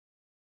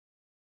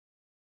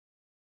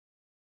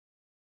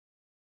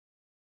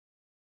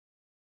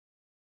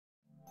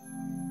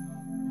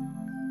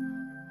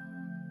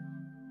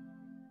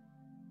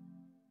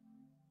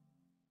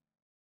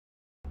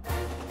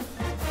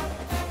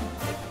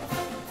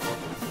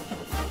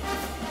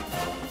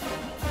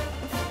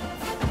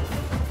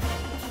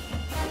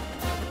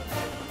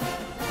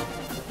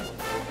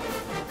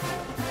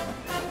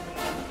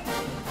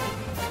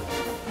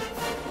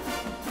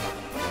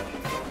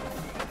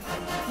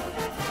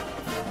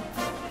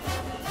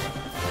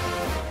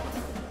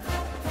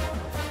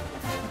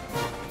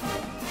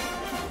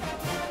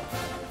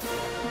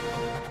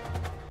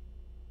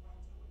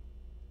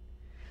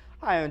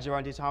Hi, I'm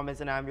Javante Thomas,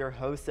 and I'm your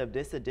host of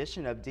this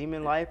edition of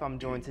Demon Life. I'm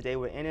joined today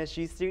with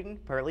NSG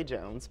student Pearlie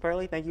Jones.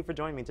 Pearlie, thank you for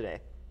joining me today.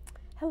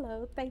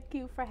 Hello, thank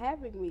you for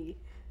having me.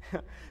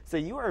 So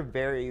you are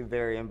very,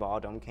 very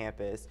involved on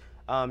campus.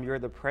 You're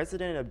the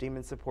president of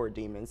Demon Support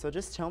Demons. So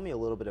just tell me a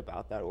little bit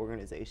about that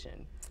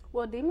organization.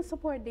 Well, Demon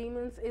Support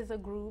Demons is a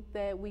group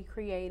that we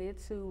created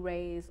to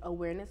raise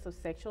awareness of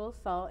sexual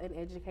assault and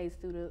educate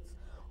students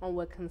on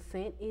what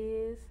consent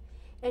is.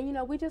 And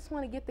we just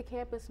want to get the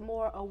campus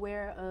more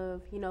aware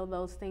of,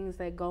 those things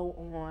that go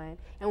on.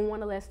 And we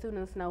want to let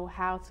students know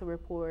how to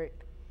report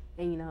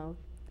and,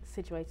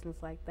 situations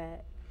like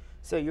that.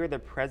 So you're the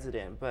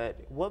president,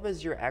 but what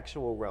was your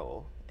actual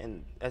role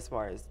in as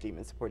far as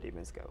Demon Support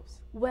Demons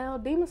goes? Well,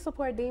 Demon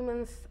Support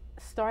Demons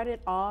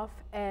started off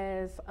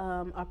as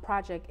a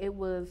project.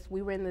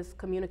 We were in this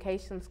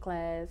communications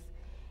class,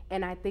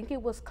 and I think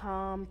it was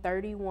COM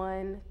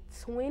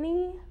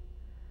 3120.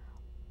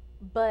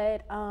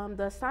 But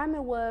the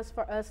assignment was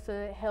for us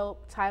to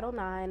help Title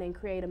IX and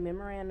create a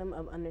memorandum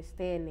of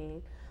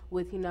understanding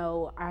with,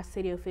 our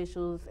city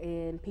officials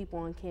and people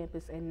on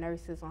campus and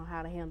nurses on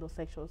how to handle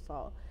sexual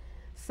assault.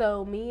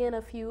 So me and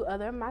a few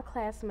other of my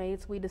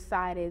classmates, we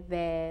decided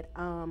that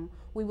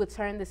we would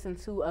turn this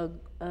into a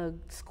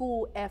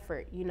school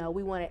effort.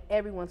 We wanted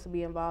everyone to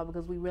be involved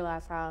because we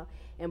realized how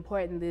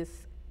important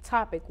this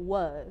topic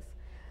was.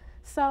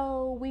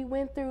 So we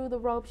went through the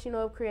ropes,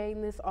 of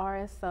creating this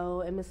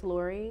RSO, and Miss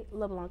Lori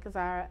LeBlanc is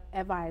our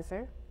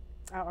advisor,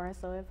 our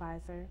RSO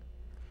advisor.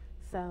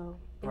 So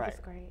it was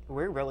great.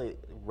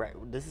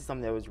 This is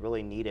something that was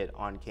really needed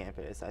on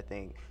campus, I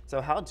think.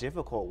 So how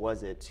difficult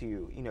was it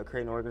to,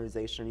 create an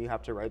organization? You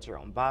have to write your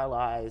own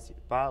bylaws,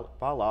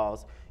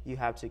 you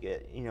have to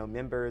get,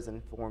 members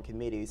and form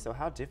committees. So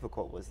how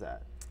difficult was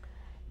that?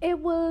 It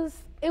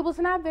was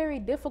not very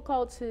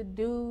difficult to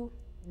do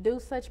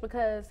such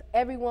because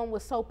everyone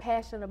was so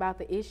passionate about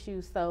the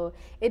issue. So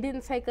it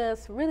didn't take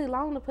us really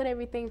long to put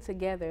everything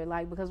together,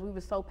 because we were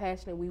so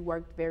passionate, we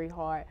worked very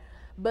hard.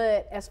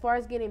 But as far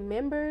as getting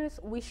members,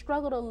 we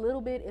struggled a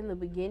little bit in the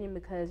beginning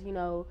because,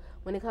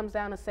 when it comes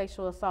down to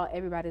sexual assault,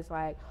 everybody's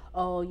like,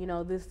 oh,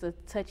 this is a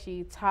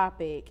touchy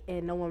topic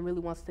and no one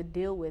really wants to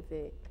deal with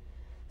it.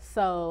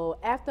 So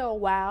after a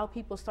while,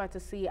 people start to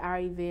see our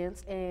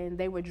events and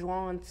they were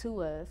drawn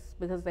to us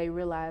because they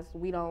realized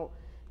we don't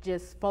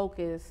just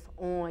focus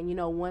on,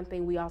 one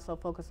thing. We also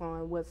focus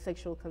on what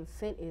sexual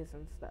consent is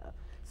and stuff.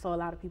 So a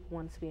lot of people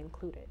wanted to be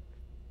included.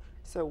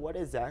 So what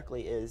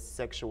exactly is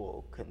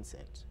sexual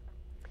consent?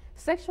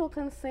 Sexual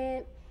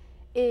consent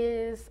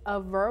is a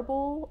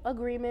verbal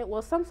agreement.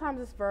 Well, sometimes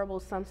it's verbal,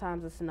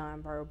 sometimes it's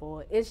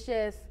nonverbal. It's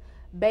just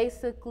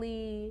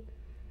basically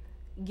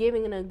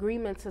giving an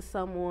agreement to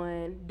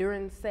someone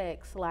during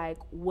sex, like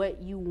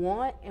what you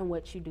want and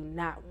what you do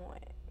not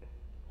want,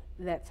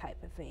 that type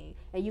of thing.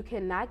 And you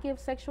cannot give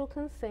sexual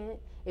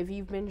consent if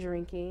you've been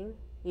drinking,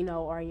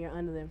 or you're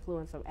under the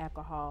influence of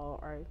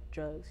alcohol or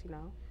drugs,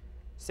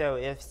 So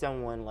if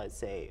someone, let's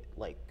say,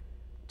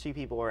 two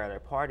people are at a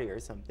party or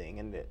something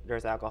and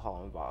there's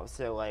alcohol involved,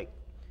 so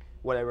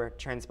whatever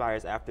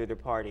transpires after the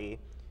party,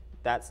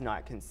 that's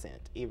not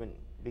consent, even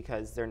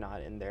because they're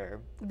not in a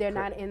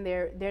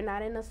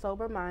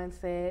sober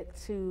mindset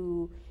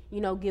to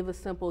give a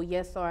simple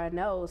yes or a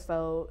no.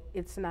 So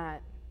it's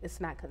not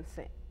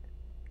consent.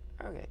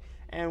 Okay.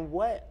 And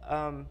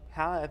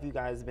how have you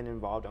guys been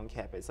involved on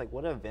campus?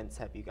 What events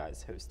have you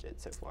guys hosted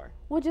so far?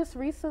 Well, just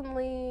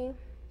recently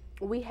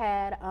we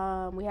had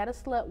a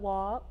slut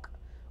walk,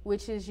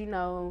 which is,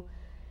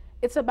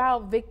 it's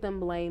about victim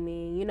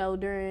blaming.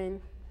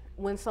 During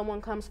when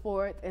someone comes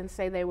forth and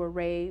say they were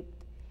raped,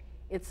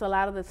 it's a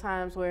lot of the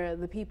times where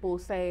the people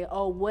say,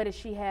 oh, what did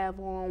she have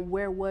on?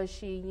 Where was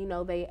she?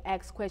 They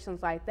ask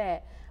questions like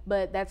that.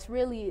 But that's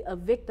really a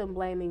victim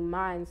blaming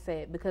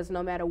mindset because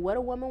no matter what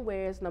a woman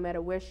wears, no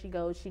matter where she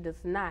goes, she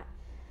does not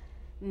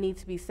need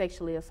to be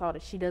sexually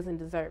assaulted. She doesn't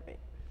deserve it.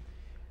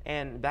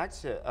 And back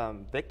to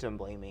victim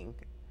blaming,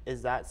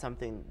 is that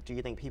something, do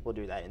you think people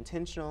do that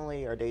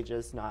intentionally, or are they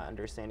just not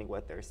understanding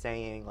what they're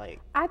saying?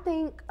 I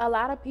think a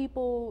lot of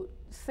people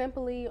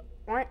simply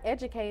aren't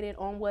educated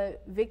on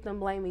what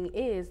victim blaming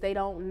is. They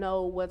don't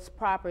know what's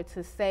proper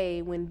to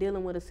say when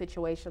dealing with a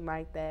situation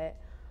like that.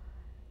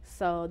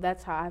 So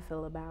that's how I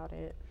feel about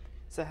it.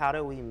 So how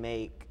do we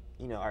make,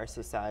 our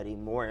society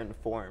more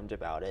informed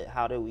about it?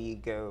 How do we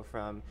go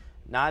from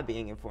not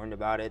being informed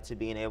about it to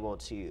being able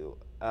to,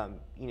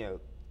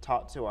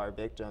 talk to our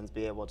victims,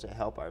 be able to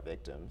help our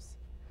victims?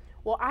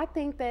 Well, I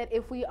think that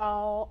if we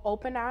all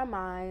open our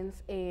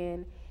minds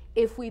and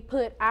if we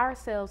put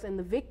ourselves in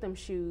the victim's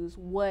shoes,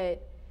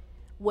 what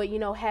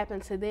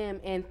happened to them,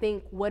 and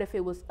think, what if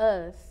it was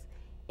us,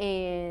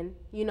 and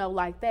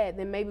like that,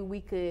 then maybe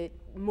we could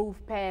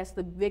move past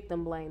the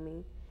victim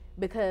blaming.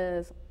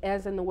 Because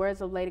as in the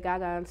words of Lady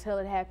Gaga, until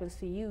it happens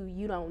to you,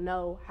 you don't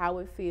know how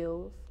it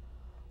feels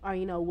or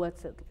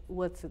what's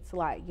it's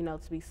like, to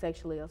be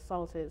sexually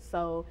assaulted.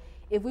 So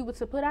if we were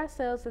to put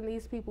ourselves in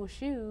these people's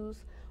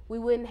shoes, we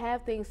wouldn't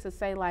have things to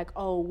say like,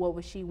 oh, what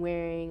was she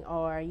wearing,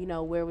 or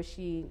where was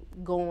she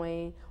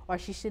going, or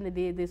she shouldn't have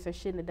did this or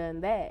shouldn't have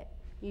done that.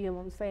 You know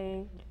what I'm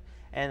saying?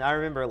 And I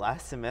remember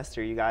last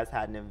semester you guys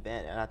had an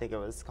event, and I think it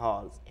was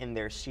called "In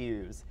Their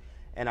Shoes."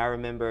 And I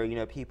remember,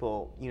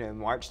 people,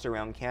 marched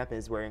around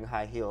campus wearing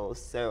high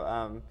heels.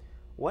 So,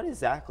 what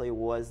exactly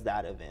was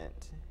that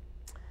event?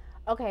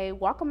 Okay,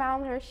 Walk a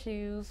Mile in Her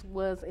Shoes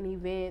was an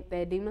event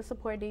that Demon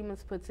Support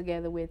Demons put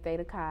together with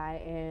Theta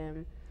Chi,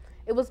 and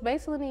it was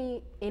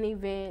basically an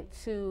event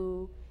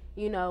to,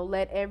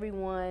 let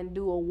everyone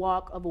do a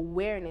walk of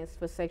awareness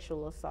for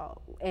sexual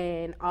assault.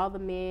 And all the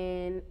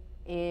men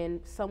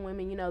and some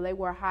women, they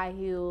wear high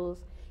heels,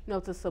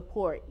 to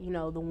support,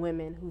 the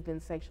women who've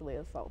been sexually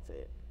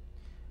assaulted.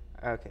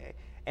 Okay.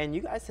 And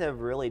you guys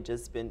have really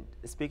just been,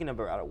 speaking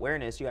about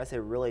awareness, you guys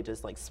have really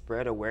just like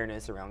spread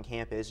awareness around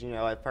campus.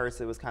 At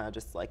first it was kind of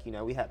just like,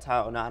 we had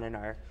Title IX in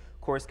our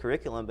course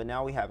curriculum, but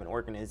now we have an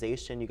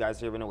organization. You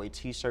guys are giving away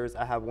t-shirts.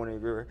 I have one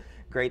of your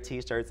great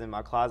t-shirts in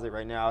my closet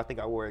right now. I think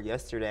I wore it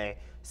yesterday.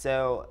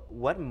 So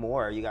what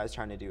more are you guys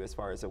trying to do as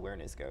far as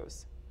awareness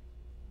goes?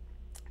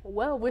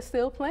 Well, we're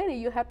still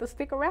planning. You have to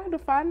stick around to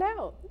find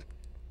out.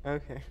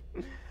 Okay.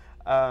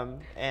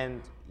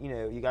 And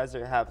you guys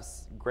have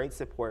great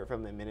support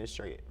from the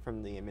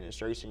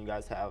administration. You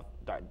guys have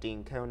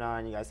Dean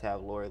Conan. You guys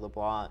have Lori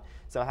LeBlanc.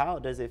 So how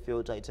does it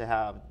feel like to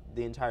have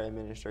the entire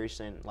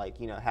administration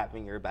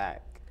having your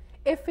back?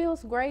 It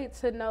feels great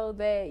to know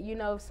that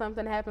if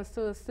something happens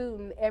to a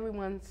student,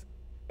 everyone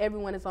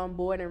is on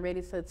board and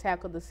ready to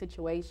tackle the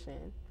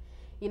situation.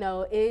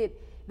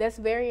 That's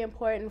very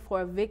important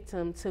for a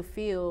victim to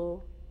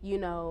feel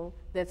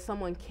that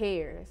someone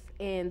cares.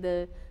 And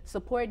the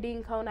support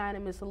Dean Conan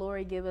and Miss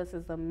Lori give us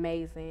is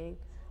amazing.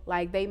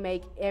 Like they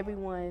make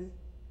everyone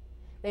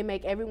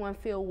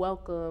feel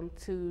welcome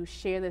to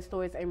share their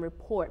stories and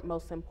report,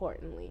 most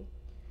importantly.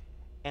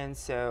 And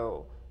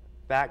so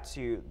back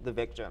to the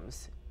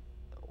victims.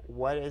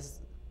 What is,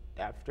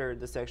 after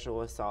the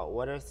sexual assault,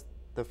 what are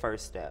the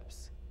first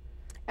steps?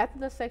 After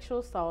the sexual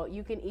assault,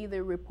 you can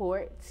either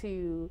report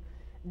to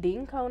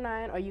Dean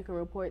Conan, or you can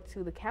report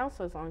to the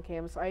counselors on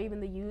campus, or even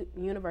the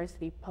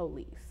university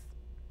police.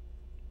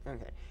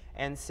 Okay,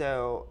 and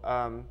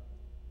so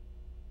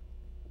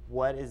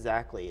what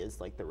exactly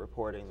is like the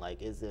reporting?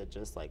 Like, is it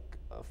just like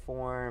a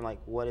form? Like,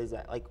 what is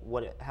that? Like,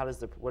 what is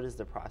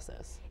the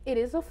process? It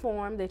is a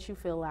form that you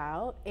fill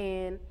out,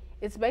 and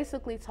it's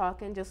basically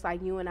talking just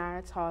like you and I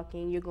are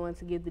talking. You're going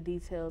to give the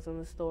details in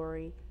the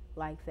story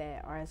like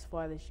that, or as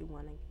far as you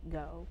want to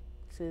go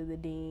to the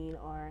dean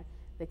or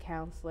the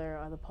counselor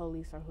or the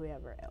police or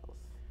whoever else.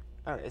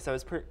 Okay, so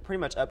it's pretty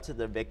much up to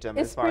the victim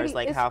as far as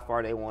like how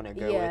far they want to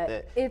go with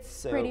it.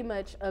 It's pretty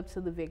much up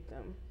to the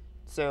victim.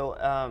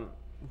 So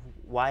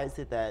why is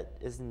it that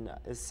is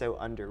so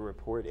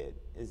underreported?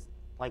 Is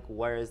like,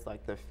 where is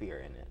like the fear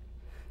in it?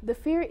 The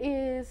fear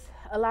is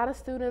a lot of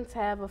students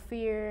have a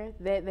fear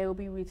that they will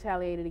be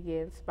retaliated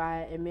against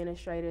by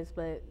administrators,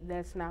 but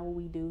that's not what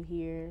we do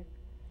here.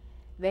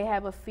 They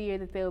have a fear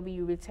that they'll be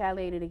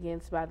retaliated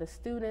against by the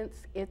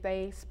students if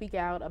they speak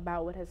out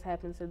about what has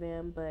happened to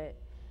them, but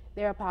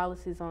there are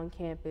policies on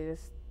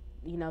campus,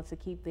 to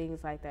keep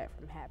things like that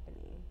from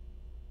happening.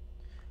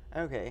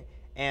 Okay,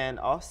 and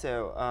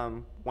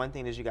also one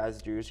thing that you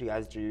guys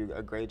do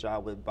a great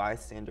job with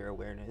bystander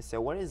awareness.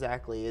 So what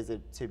exactly is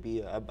it to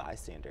be a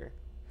bystander?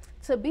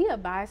 To be a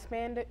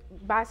bystander,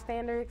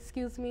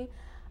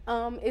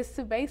 is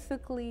to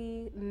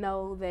basically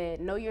know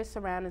your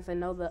surroundings and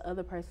know the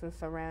other person's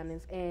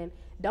surroundings, and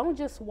don't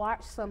just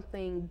watch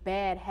something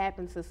bad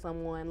happen to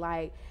someone.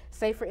 Like,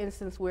 say for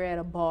instance, we're at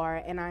a bar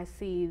and I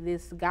see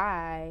this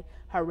guy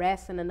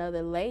harassing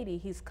another lady.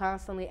 He's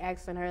constantly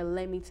asking her,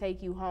 "Let me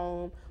take you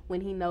home,"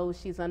 when he knows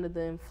she's under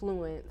the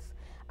influence.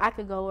 I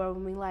could go over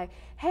and be like,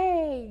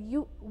 "Hey,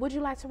 would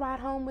you like to ride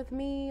home with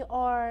me?"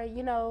 Or,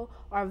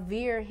 or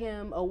veer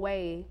him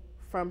away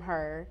from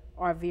her,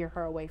 or veer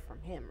her away from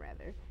him,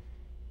 rather.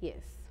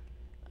 Yes.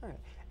 All right.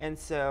 And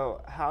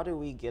so how do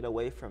we get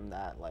away from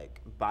that,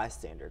 like,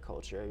 bystander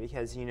culture?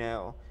 Because,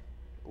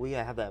 we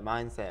have that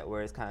mindset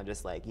where it's kind of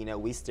just like,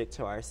 we stick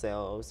to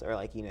ourselves, or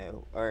like,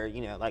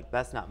 like,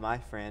 that's not my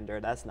friend, or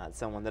that's not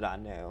someone that I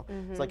know.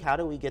 Mm-hmm. It's like, how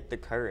do we get the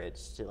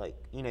courage to, like,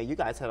 you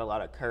guys had a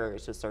lot of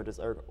courage to start this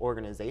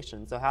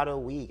organization. So how do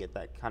we get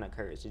that kind of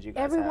courage? Did you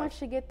guys Everyone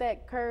should get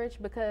that courage,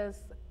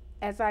 because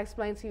as I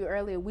explained to you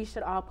earlier, we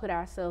should all put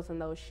ourselves in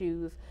those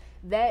shoes.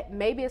 That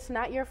maybe it's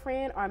not your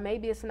friend, or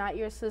maybe it's not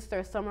your sister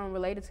or someone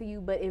related to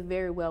you, but it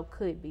very well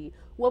could be.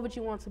 What would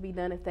you want to be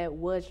done if that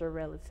was your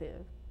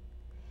relative?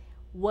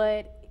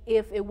 What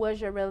if it was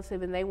your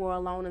relative and they were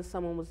alone and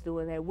someone was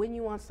doing that? Wouldn't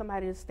you want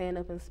somebody to stand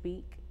up and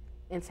speak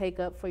and take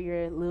up for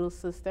your little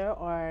sister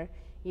or,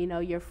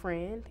 your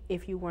friend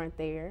if you weren't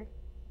there?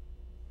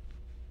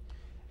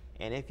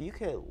 And if you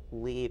could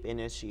leave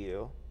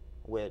NSU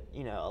with,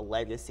 a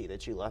legacy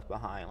that you left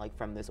behind, like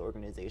from this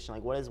organization,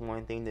 like what is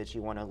one thing that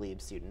you want to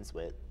leave students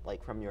with,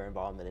 like from your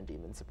involvement in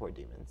Demon Support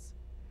Demons?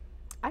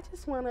 I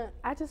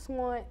just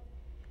want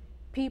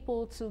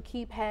people to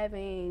keep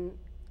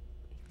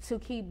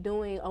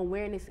doing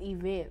awareness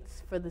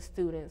events for the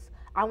students.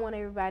 I want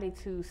everybody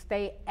to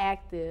stay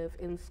active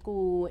in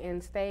school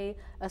and stay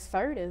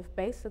assertive,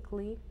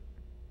 basically.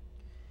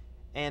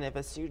 And if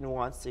a student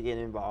wants to get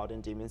involved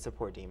in Demons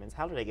Support Demons,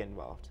 how do they get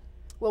involved?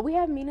 Well, we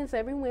have meetings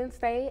every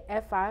Wednesday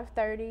at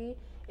 5:30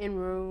 in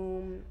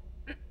room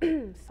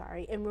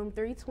in room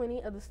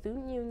 320 of the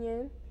Student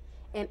Union,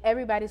 and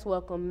everybody's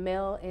welcome,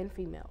 male and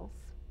females.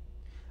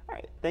 All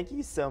right. Thank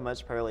you so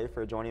much, Pearlie,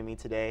 for joining me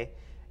today.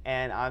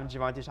 And I'm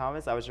Javante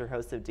Thomas. I was your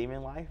host of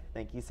Demon Life.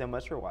 Thank you so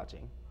much for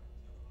watching.